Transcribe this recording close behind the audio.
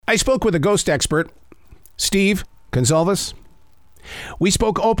I spoke with a ghost expert, Steve Gonsalves. We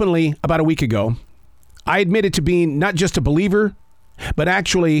spoke openly about a week ago. I admitted to being not just a believer, but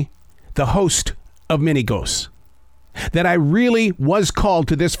actually the host of many ghosts. That I really was called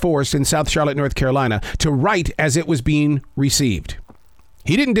to this force in South Charlotte, North Carolina, to write as it was being received.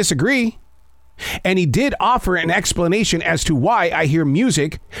 He didn't disagree, and he did offer an explanation as to why I hear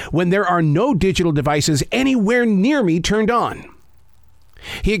music when there are no digital devices anywhere near me turned on.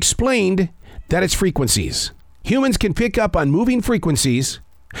 He explained that it's frequencies. Humans can pick up on moving frequencies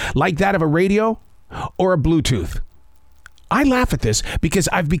like that of a radio or a Bluetooth. I laugh at this because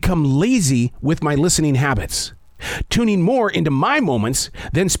I've become lazy with my listening habits, tuning more into my moments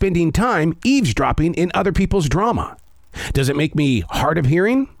than spending time eavesdropping in other people's drama. Does it make me hard of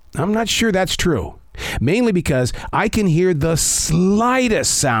hearing? I'm not sure that's true. Mainly because I can hear the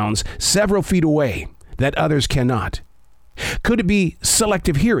slightest sounds several feet away that others cannot. Could it be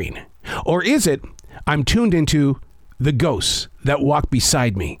selective hearing? Or is it I'm tuned into the ghosts that walk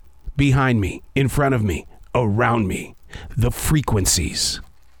beside me, behind me, in front of me, around me? The frequencies.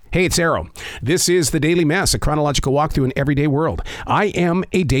 Hey, it's Arrow. This is the Daily Mess, a chronological walk through an everyday world. I am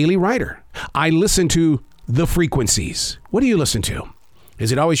a daily writer. I listen to the frequencies. What do you listen to?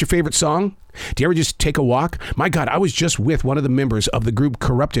 Is it always your favorite song? Do you ever just take a walk? My God, I was just with one of the members of the group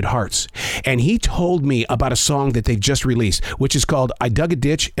Corrupted Hearts, and he told me about a song that they've just released, which is called I Dug a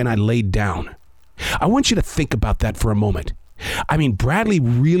Ditch and I Laid Down. I want you to think about that for a moment. I mean, Bradley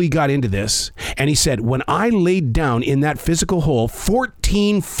really got into this, and he said, when I laid down in that physical hole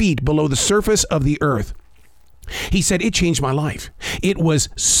 14 feet below the surface of the earth, he said, it changed my life. It was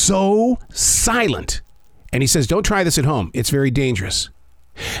so silent. And he says, don't try this at home. It's very dangerous.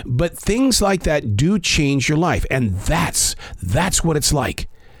 But things like that do change your life, and that's what it's like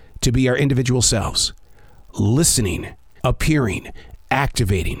to be our individual selves. Listening, appearing,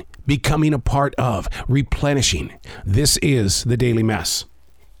 activating, becoming a part of, replenishing. This is the Daily Mess.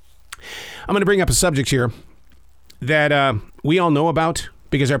 I'm going to bring up a subject here that we all know about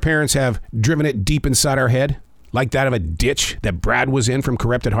because our parents have driven it deep inside our head, like that of a ditch that Brad was in from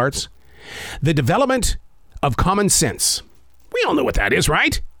Corrupted Hearts. The development of common sense. We all know what that is,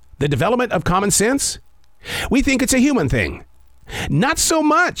 right? The development of common sense. We think it's a human thing. Not so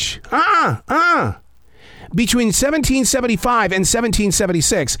much. Between 1775 and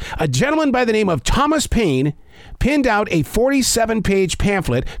 1776, a gentleman by the name of Thomas Paine penned out a 47-page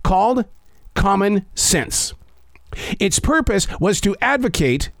pamphlet called Common Sense. Its purpose was to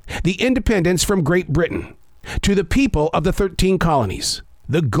advocate the independence from Great Britain to the people of the 13 colonies.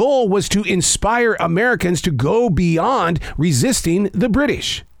 The goal was to inspire Americans to go beyond resisting the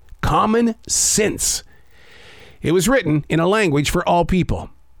British. Common sense. It was written in a language for all people.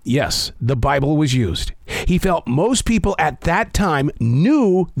 Yes, the Bible was used. He felt most people at that time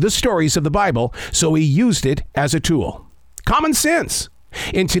knew the stories of the Bible, so he used it as a tool. Common sense.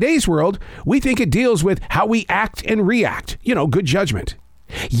 In today's world, we think it deals with how we act and react, good judgment.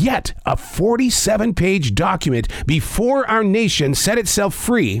 Yet, a 47-page document before our nation set itself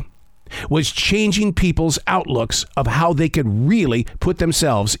free was changing people's outlooks of how they could really put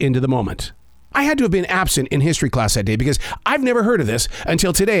themselves into the moment. I had to have been absent in history class that day because I've never heard of this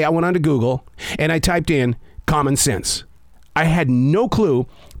until today. I went onto Google and I typed in common sense. I had no clue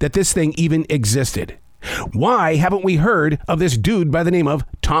that this thing even existed. Why haven't we heard of this dude by the name of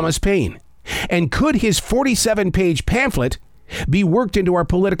Thomas Paine? And could his 47-page pamphlet be worked into our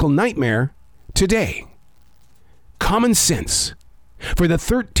political nightmare today? Common sense for the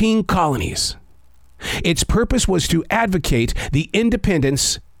 13 colonies. Its purpose was to advocate the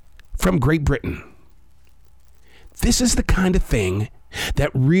independence from Great Britain. This is the kind of thing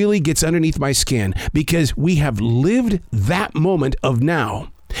that really gets underneath my skin because we have lived that moment of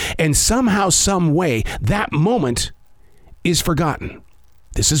now, and somehow, some way, that moment is forgotten.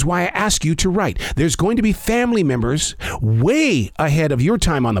 This is why I ask you to write. There's going to be family members way ahead of your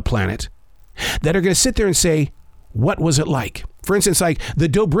time on the planet that are going to sit there and say, what was it like? For instance, like the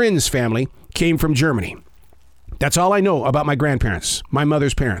Dobrins family came from Germany. That's all I know about my grandparents, my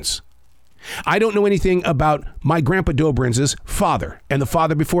mother's parents. I don't know anything about my grandpa Dobrins' father and the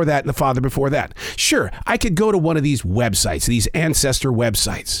father before that and the father before that. Sure, I could go to one of these websites, these ancestor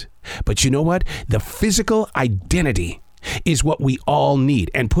websites. But you know what? The physical identity is what we all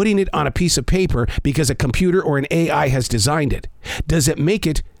need. And putting it on a piece of paper because a computer or an AI has designed it, does it make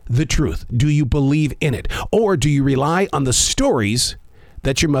it the truth? Do you believe in it? Or do you rely on the stories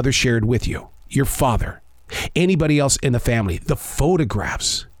that your mother shared with you, your father, anybody else in the family, the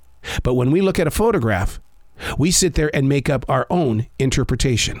photographs? But when we look at a photograph, we sit there and make up our own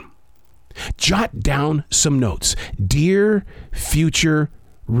interpretation. Jot down some notes. Dear future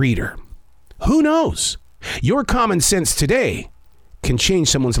reader. Who knows? Your common sense today can change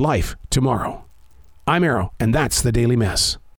someone's life tomorrow. I'm Arrow, and that's the Daily Mess.